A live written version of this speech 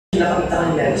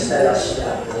Nakakita niya sa last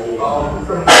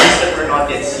From things that we're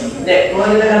not yet seeing. Hindi, kung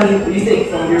ano na lang you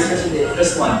think from your perspective.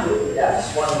 Just one. Yeah,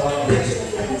 just one.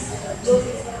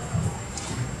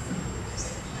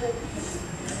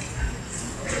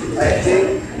 I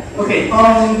think, okay,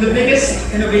 the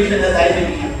biggest innovation that I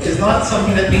believe is not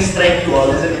something that may strike you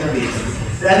all as an innovation.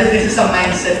 Rather, this is a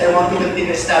mindset I want to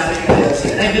continue establishing at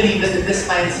LC. And I believe that if this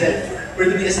mindset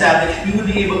were to be established, we would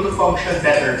be able to function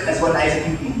better as one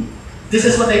AIESEC. This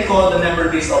is what I call the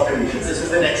member-based operations. This is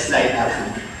the next slide,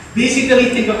 actually. Basically,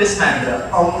 think of this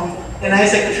mantra. In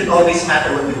AIESEC, it should always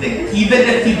matter what you think. Even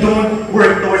if you don't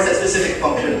work towards a specific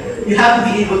function, you have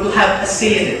to be able to have a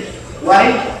say in it.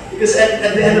 Why? Because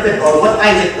at the end of it all, what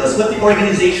AIESEC does, what the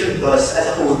organization does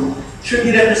as a whole, should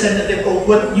be representative of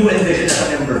what you envision as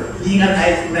a member. Being an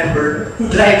AIESEC member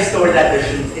drives toward that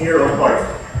vision in your own part.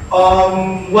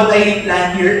 What I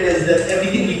plan here is that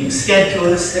everything we do,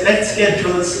 schedules, event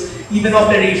schedules, even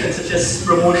operations such as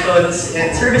promotions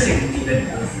and servicing even,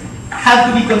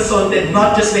 have to be consulted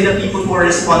not just by the people who are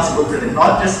responsible for them,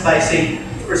 not just by, say,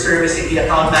 for servicing the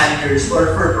account managers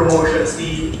or for promotions,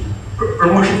 the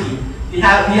promotion team. We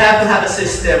have to have a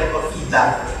system of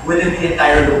feedback within the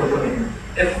entire local community.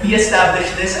 If we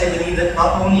establish this, I believe that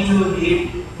not only would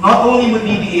we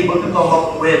be able to come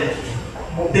up with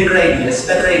bigger ideas,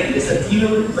 better ideas,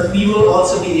 but we will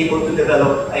also be able to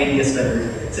develop ideas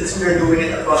better, since we are doing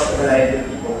it across a variety of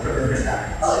people from different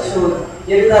aspects. So,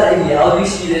 given that idea, how do you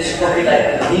see this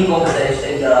being competence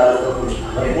in the local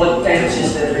community? Like, what kind of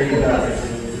system are you going to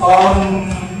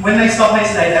When I stopped my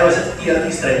slide, I was at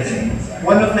TLP strengthening.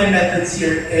 One of my methods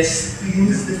here is to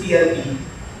use the TLP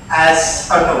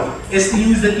to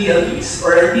use the TLPs,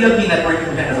 or our TLP network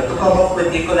in general, to come up with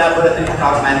a collaborative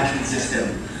account management system.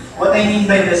 What I mean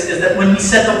by this is that when we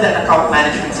set up that account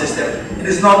management system, it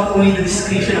is not only the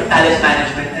discretion of talent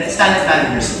management and its talent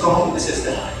managers to come up with the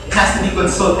system. It has to be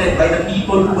consulted by the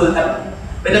people who will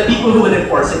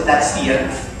enforce it, that's TM,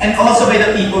 and also by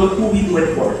the people who we do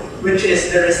it for, which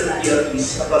is the rest of the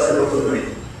TLPs across the local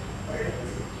community.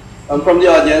 From the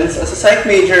audience, as a psych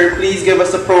major, please give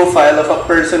us a profile of a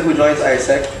person who joins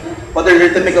AIESEC. What are their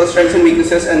typical strengths and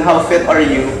weaknesses, and how fit are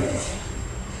you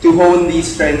to hone these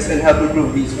strengths and help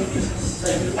improve these weaknesses?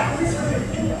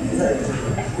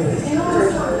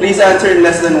 Please answer in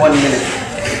less than 1 minute.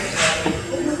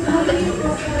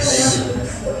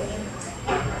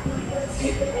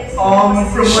 From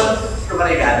what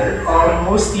I gather,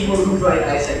 most people who join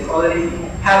AIESEC already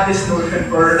have this notion,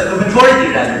 or the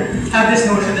majority rather, have this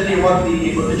notion that they want to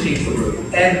be able to change the world.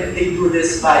 And they do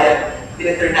this via the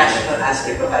international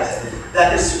aspect of AIESEC.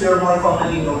 That is, we are more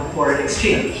commonly known for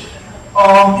exchange.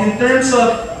 In terms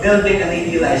of building and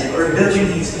idealizing, or building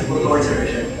these people towards a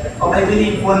vision, I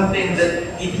believe one thing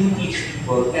that we do teach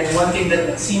people, and one thing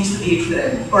that seems to be a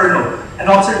trend, or no, an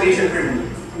observation for me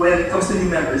when it comes to new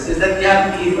members, is that they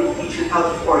have to be able to teach them how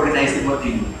to organize in what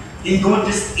they do. They don't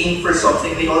just aim for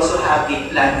something, they also have a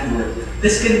plan to do it.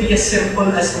 This can be as simple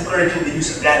as encouraging the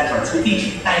use of Gantt charts. We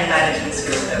teach time management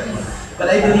skills to everyone. But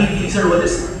I believe these are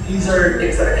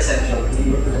things that are essential to be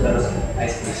able to develop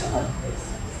AIESEC.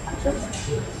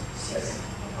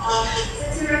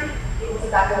 Since you're able to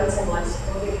tackle it so much,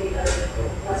 we'll give you another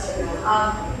question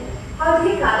now. How do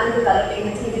you plan on developing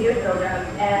the team leader program,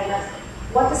 and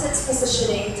what is its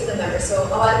positioning to the members? So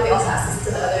why don't we also ask this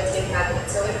to the other team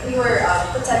candidates? So if we were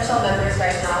potential members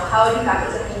right now, how would you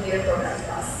package the team leader program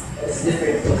for us? It's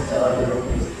different.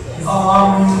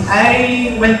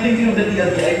 When thinking of the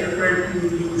DLP, I prefer to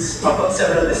use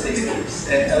several distinct groups,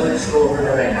 and I will just go over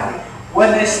them right now.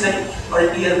 One is that our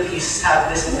DLPs have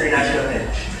this international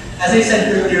edge. As I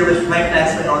said earlier with my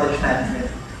plans for knowledge management,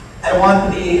 I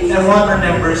want our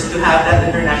members to have that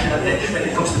international edge when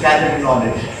it comes to gathering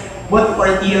knowledge. What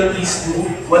our DLPs do,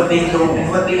 what they know, and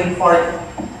what they impart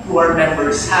to our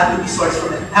members have to be sourced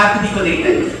from it, have to be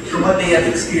collated from what they have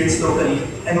experienced locally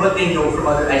and what they know from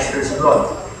other AIESECers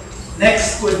abroad.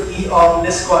 Next would be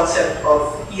this concept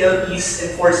of TLPs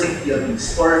enforcing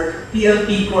TLPs, or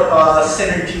TLP for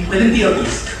synergy within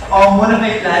TLPs. One of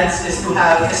my plans is to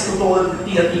hold the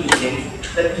TLP meeting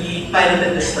that we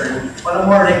piloted this term on a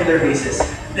more regular basis.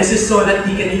 This is so that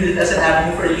we can use it as an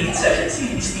avenue for lead session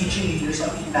series, teaching leaders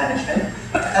on team management,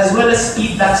 as well as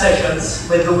feedback sessions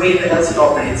with the way the LC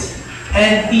operates,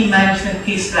 and team management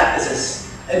case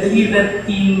practices. I believe that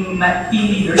team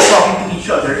leaders talking to each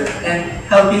other and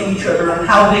helping each other on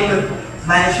how they could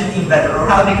manage the team better, or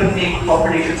how they could make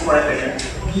operations more efficient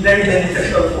would be very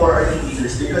beneficial for our team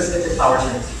leaders because it empowers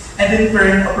them. And in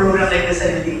turn, a program like this,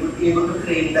 I believe, would be able to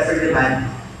create better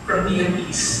demand from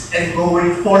TMPs and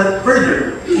going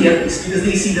further TMPs because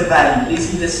they see the value, they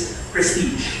see this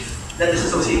prestige that is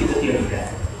associated with TMP.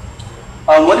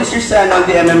 What is your stand on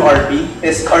the MMRP?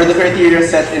 Are the criteria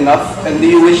set enough? And do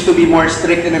you wish to be more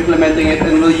strict in implementing it?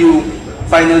 And will you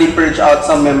finally purge out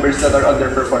some members that are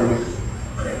underperforming?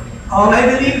 I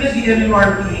believe that the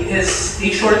MMRP is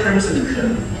a short-term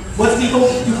solution. What we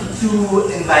hope to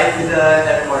invite with the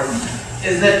MMRP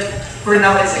is that for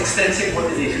now it's extrinsic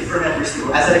motivation for members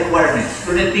to, as a requirement,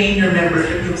 to retain your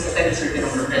membership, you must attend a certain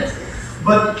number of events.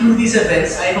 But through these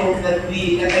events, I believe that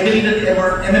the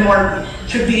MMRP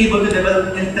should be able to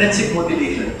develop intrinsic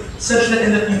motivation, such that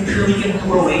in the future we can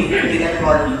do away with the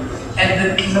MMRP, and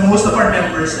that most of our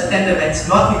members attend events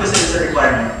not because it is a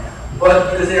requirement,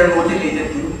 but because they are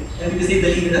motivated to, and because they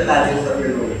believe in the values that we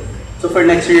are going. So for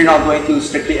next year, you're not going to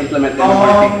strictly implement the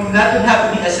MMRP? That would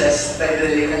have to be assessed by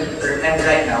the and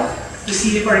right now to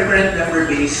see if our current member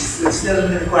base would still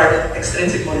require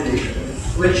extrinsic motivation,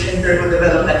 which in turn will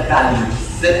develop that value,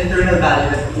 that internal value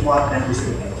that we want members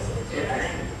to have.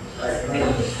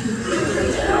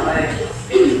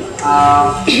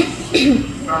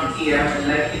 From TM, I'd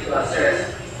like you to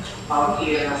assess how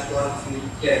TM has gone to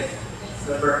get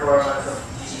the performance of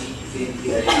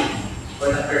GCP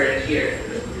for the current year.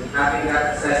 Having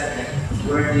that assessment,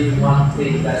 where do you want to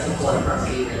take that support from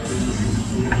TM to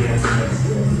GCP?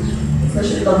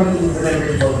 Especially coming to the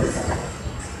membership over.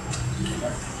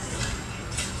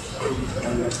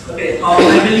 Okay, I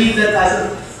believe that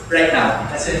as of right now,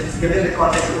 as in given the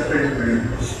context of the third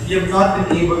term, we have not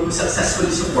been able to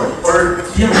successfully support, or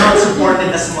we have not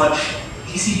supported as much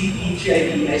GCDP,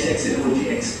 GIP, AIESEC, and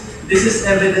OGX. This is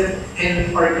evident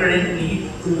in our current need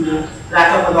to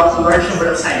rack up a large number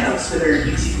of signups with our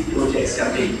GCDP, OGX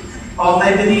campaign.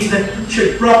 I believe that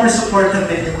should proper support have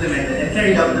been implemented and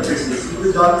carried out in the first place, we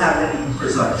would not have a need for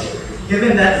such.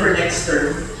 Given that for next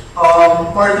term,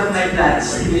 part of my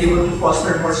plans to be able to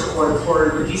foster more support for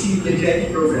the GCP and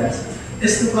GIP programs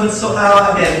is to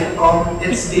again,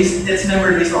 it's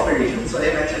member-based operations, what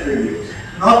I mentioned earlier.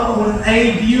 Not only,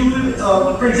 I view,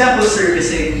 for example,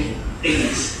 servicing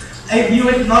things. I view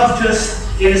it not just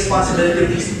a responsibility of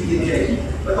GCP and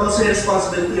GIP, but also a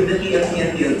responsibility of the TMT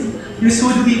and TLT. Because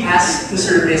who do we ask to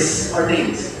service our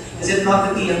things? Is it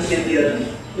not the TMT and TLT?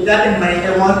 With that in mind,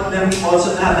 I want them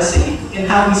also to have a say in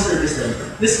how we service them.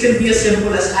 This can be as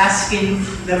simple as asking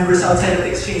members outside of the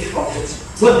exchange functions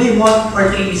what they want our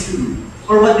trainees to do,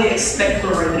 or what they expect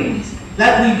from our trainees.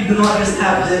 That way, we do not just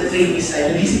have the trainee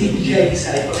side, the GCP GIP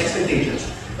side of expectations,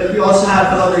 but we also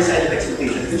have the other side of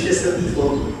expectations, which is the people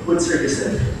who would service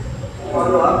them.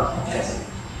 Follow up? Yes.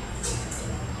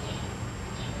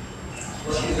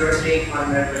 What is your take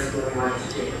on members going on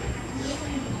exchange?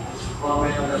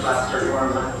 Comment on the past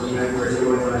performance of members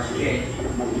going on exchange,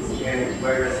 and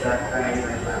where does that lie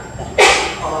right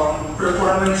now?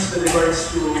 Performance with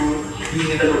regards to being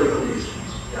in the local community.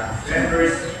 Yeah,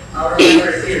 members, our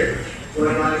members here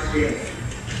going on exchange.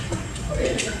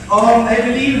 Okay. I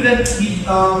believe that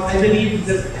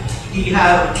we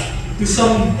have, to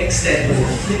some extent,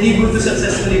 been able to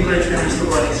successfully encourage members to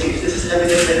go on exchange. This is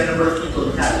evident by the number of people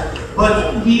we have.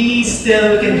 But we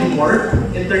still can do more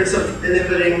in terms of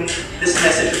delivering this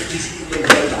message of GCP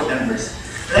to members.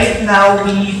 Right now,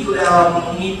 we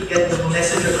need to get the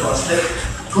message across that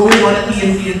going on a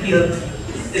TNT and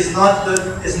TLT is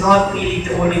not really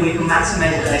the only way to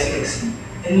maximize the ICXP.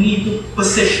 And we need to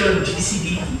position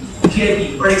GCDP,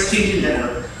 GIP, or exchange in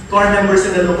general to our members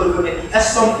in the local community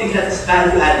as something that is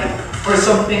value-adding, or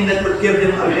something that would give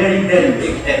them a very, very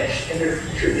big edge in their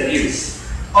future careers.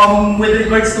 With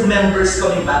regards to members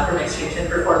coming back from exchange and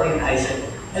performing in AIESEC,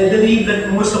 I believe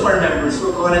that most of our members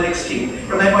who go on an exchange,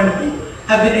 from my point of view,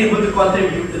 have been able to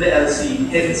contribute to the LC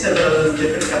in several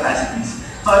different capacities.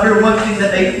 However, one thing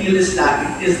that I feel is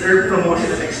lacking is their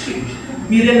promotion of exchange.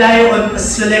 We rely on a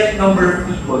select number of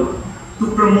people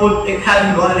to promote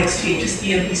having gone on exchanges,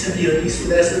 TMPs and TLPs to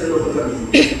the rest of the local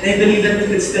community. And I believe that we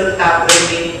could still tap the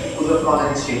remaining people who have gone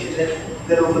on exchange and that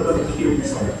the local community will be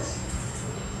starts.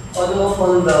 Although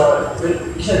on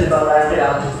the, you said about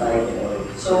kailangan fight,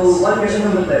 so one person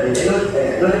from the level,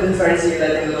 I don't even try to say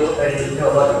that in the local community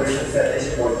know about the persons that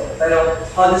is important. Pero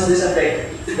how does this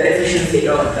affect the efficiency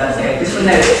of that?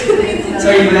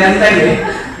 Sorry, but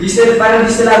time you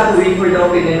still have to wait for the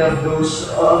opinion of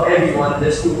everyone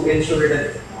just to ensure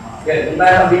that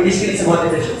basically it's about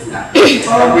efficiency. At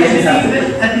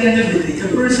the end of the day, the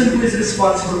person who is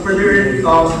responsible for their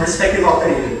respective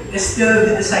operation is still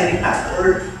the deciding factor,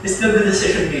 or is still the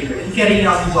decision maker in carrying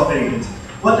out these operations.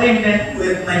 What I meant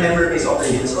with my member-based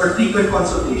operations or frequent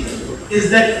consultation is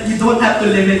that you don't have to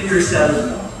limit yourself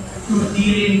to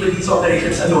dealing with these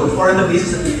operations alone or on the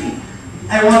basis of your team.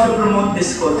 I want to promote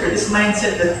this culture, this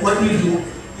mindset that what you do,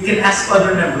 you can ask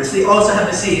other members. They also have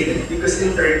a say in it because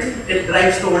in turn, it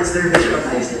drives towards their vision of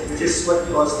AIESEC, which is what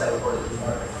we all strive for.